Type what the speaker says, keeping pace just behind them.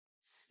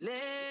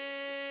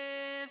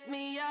Lift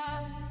me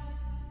up,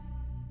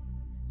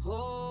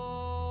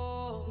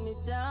 hold me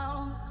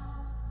down,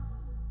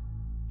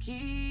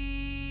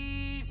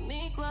 keep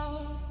me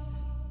close,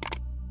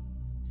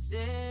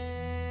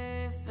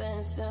 safe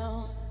and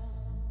sound.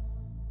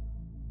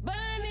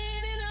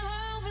 Burning in a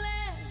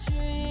hopeless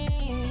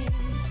dream,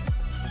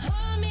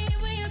 hold me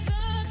when you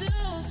go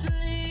to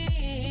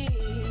sleep.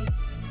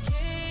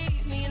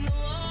 Keep me in the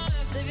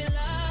warmth of your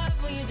love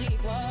when you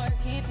depart.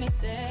 Keep me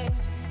safe,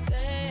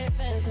 safe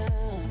and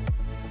sound.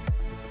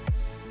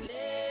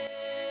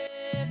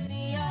 Lift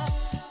me up,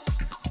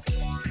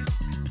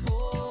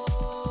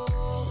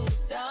 hold me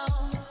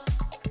down,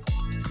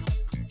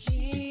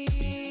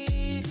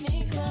 keep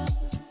me close,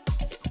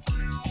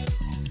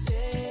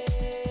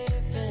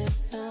 safe and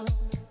sound.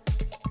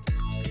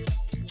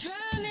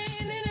 Drowning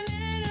in an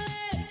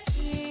endless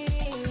sea,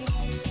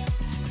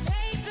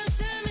 take some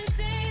time and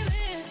stay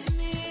with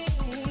me.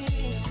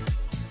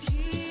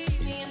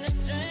 Keep me in the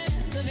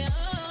strength of your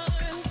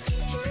arms,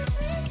 keep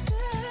me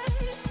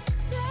safe,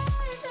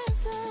 safe and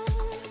sound.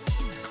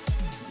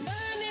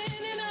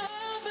 Burning in a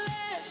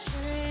hopeless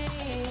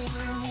dream,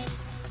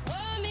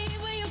 hold me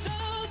when you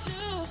go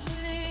to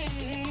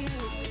sleep.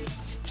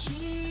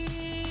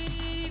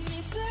 Keep me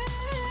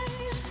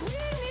safe, we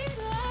need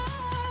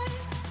light,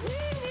 we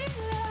need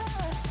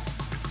love.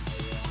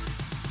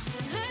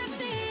 Lift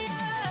me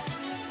up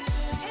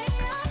in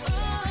your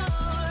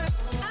arms.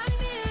 I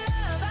need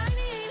love, I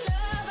need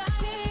love, I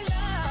need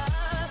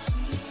love.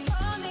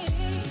 Hold me,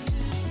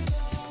 hold me,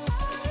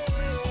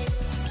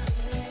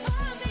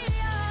 hold me,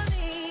 hold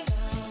me,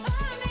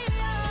 hold me,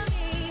 hold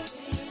me,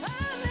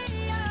 hold me,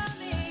 hold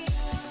me,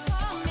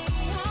 hold me,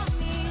 hold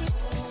me,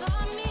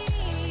 hold me,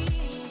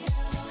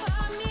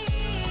 hold me.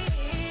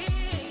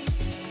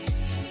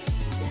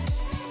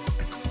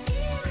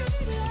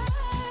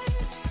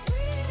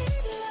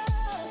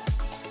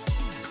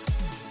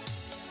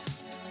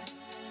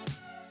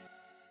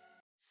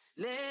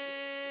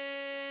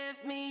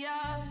 Lift me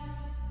up,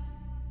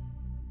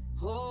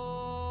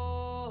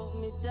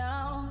 hold me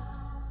down,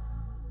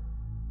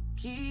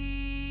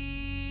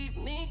 keep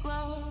me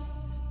close,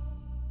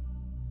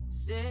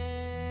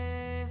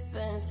 safe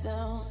and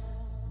sound.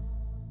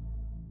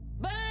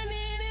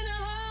 Burning in a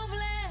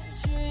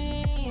hopeless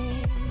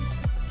dream,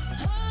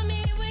 hold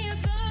me when you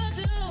go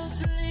to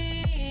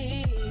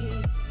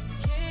sleep.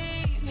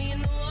 Keep me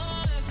in the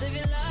warmth of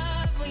your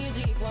love when you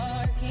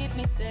depart. Keep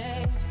me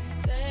safe,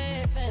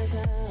 safe and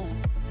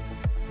sound.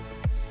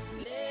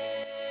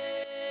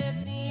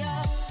 Lift me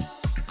up,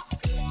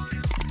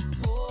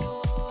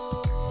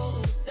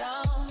 hold me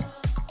down,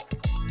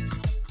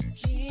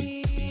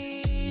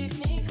 keep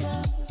me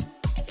close,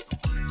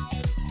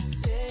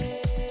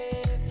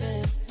 safe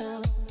and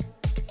sound.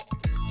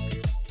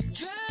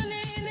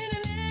 Drowning in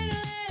an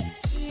endless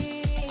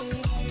sea,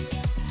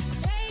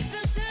 take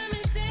some time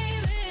and stay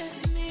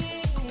with me.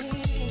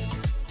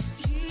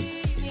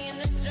 Keep me in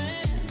the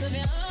strength of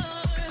your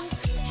arms,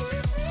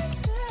 keep me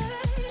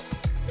safe,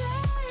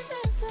 safe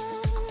and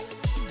sound.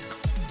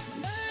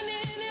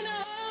 Burning in a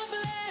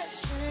hopeless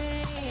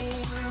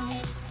dream,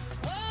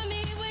 hold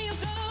me when you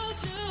go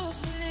to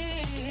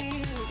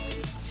sleep.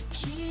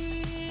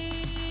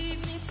 Keep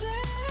me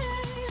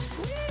safe,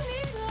 we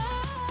need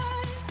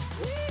light,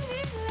 we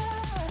need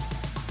love.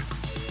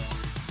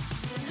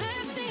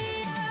 Lift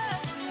me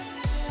up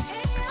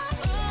in your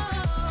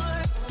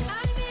arms.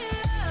 I need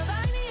love,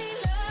 I need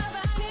love,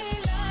 I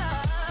need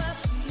love.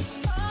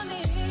 Hold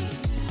me,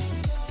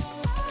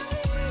 hold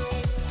me,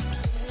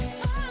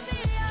 hold me,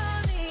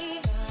 hold me,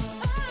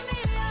 hold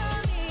me,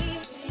 hold me,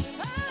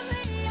 hold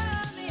me,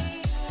 hold me,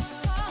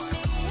 hold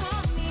me,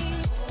 hold me,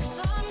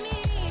 hold me,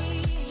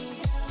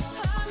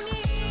 hold me.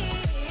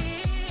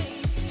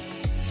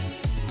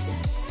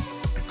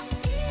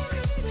 We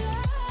need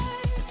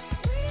light,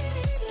 we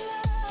need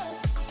love.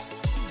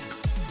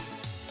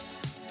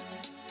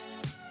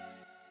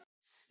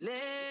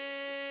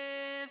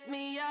 Lift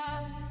me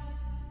up,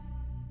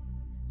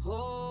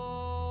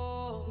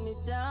 hold me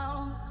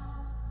down,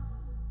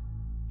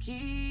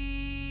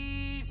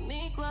 keep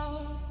me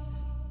close,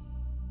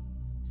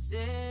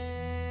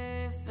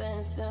 safe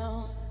and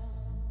sound.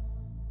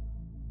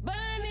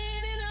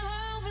 Burning in a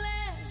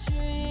hopeless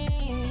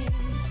dream,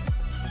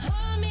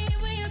 hold me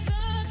when you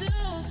go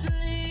to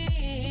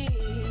sleep.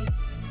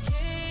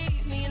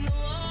 Keep me in the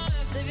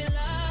warmth of your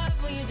love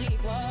when you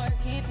depart.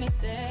 Keep me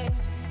safe,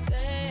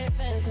 safe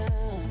and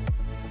sound.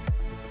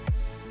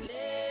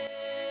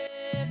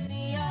 Lift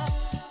me up,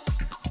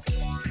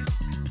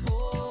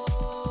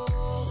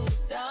 hold me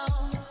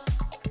down,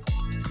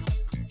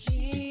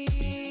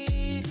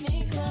 keep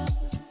me close,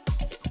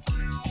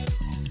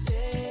 safe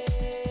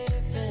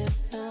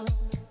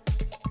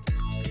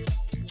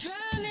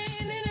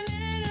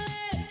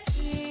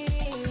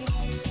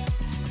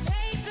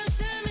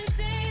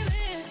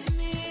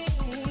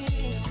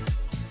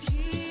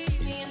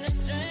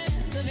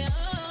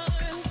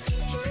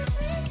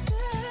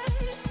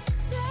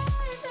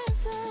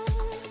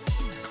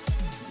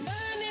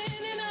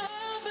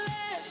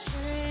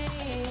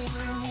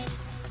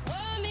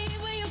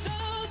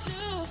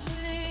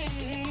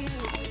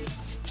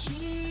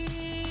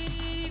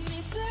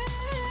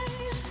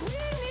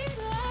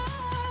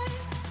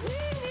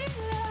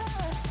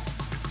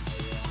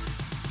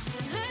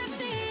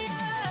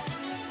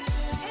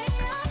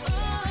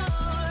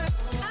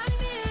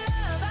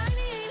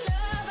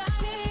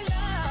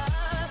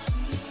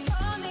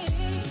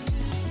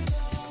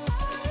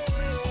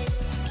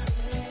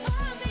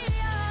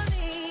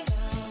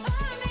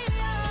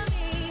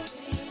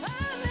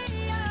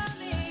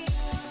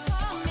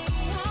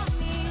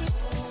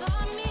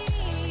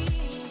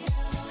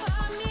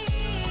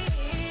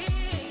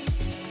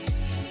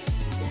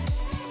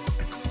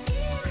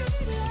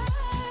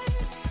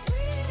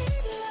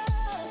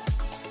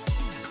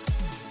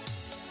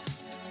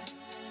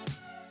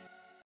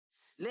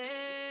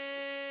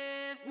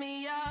Lift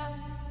me up,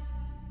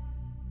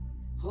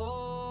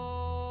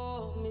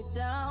 hold me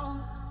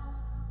down,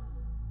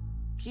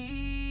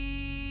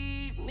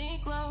 keep me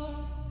close,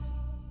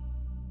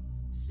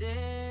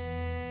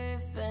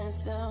 safe and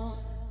sound.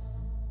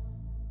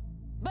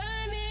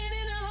 Burning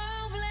in a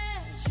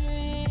hopeless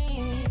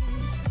dream,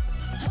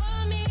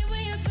 hold me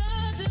when you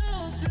go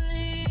to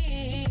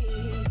sleep.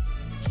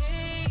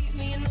 Keep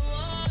me in the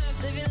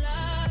warmth of your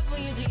love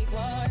when you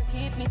depart.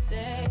 Keep me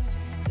safe,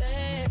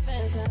 safe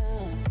and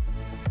sound.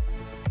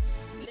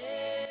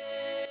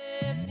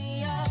 Lift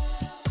me up,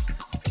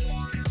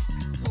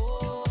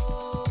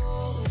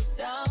 hold me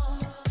down,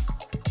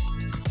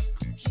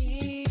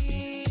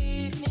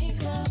 keep me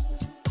close,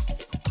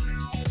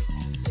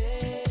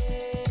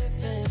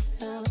 safe and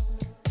sound.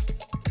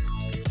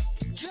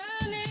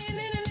 Drowning in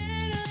an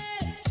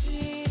endless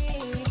sea,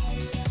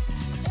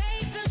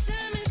 take some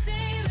time and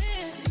stay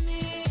with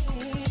me.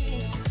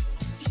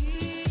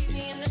 Keep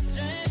me in the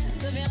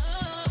strength of your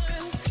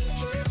arms.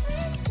 Keep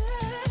me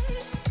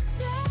safe,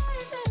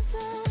 safe and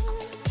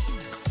sound.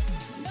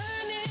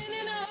 Burning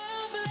in a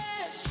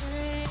hopeless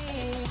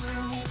dream,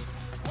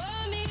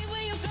 hold me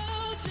when you go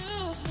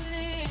to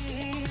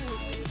sleep.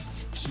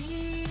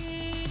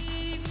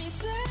 Keep me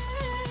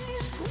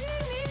safe. We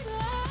need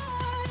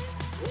light,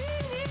 we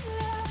need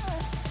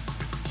love.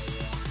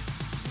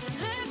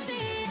 Lift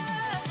me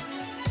up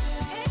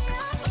in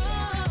your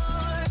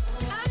arms.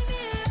 I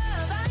need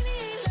love, I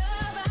need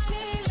love, I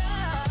need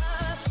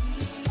love.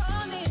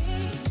 Hold me, hold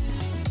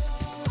me,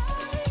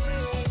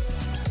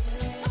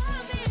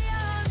 hold me,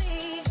 hold me,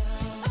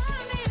 hold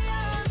me,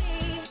 hold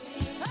me,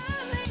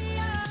 hold me,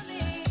 hold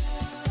me,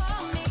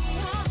 hold me,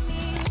 hold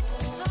me,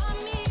 hold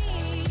me,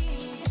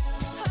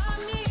 hold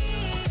me.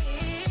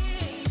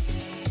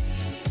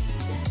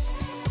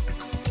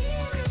 We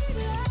need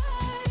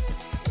light,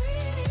 we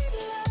need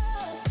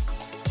love.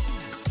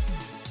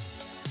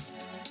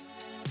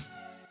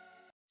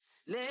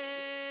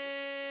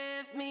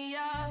 Lift me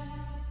up,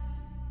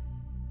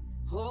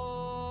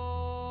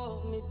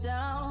 hold me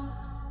down,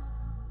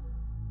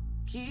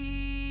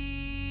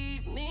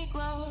 keep me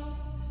close,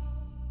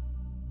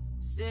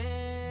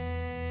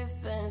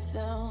 safe and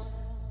sound.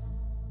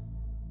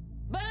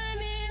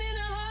 Burning in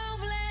a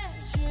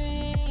hopeless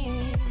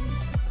dream,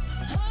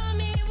 hold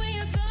me when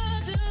you go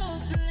to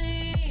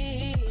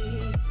sleep.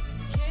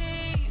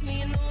 Keep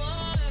me in the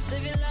warmth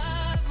of your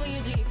love when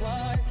you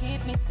depart.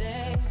 Keep me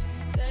safe,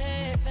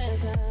 safe and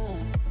sound.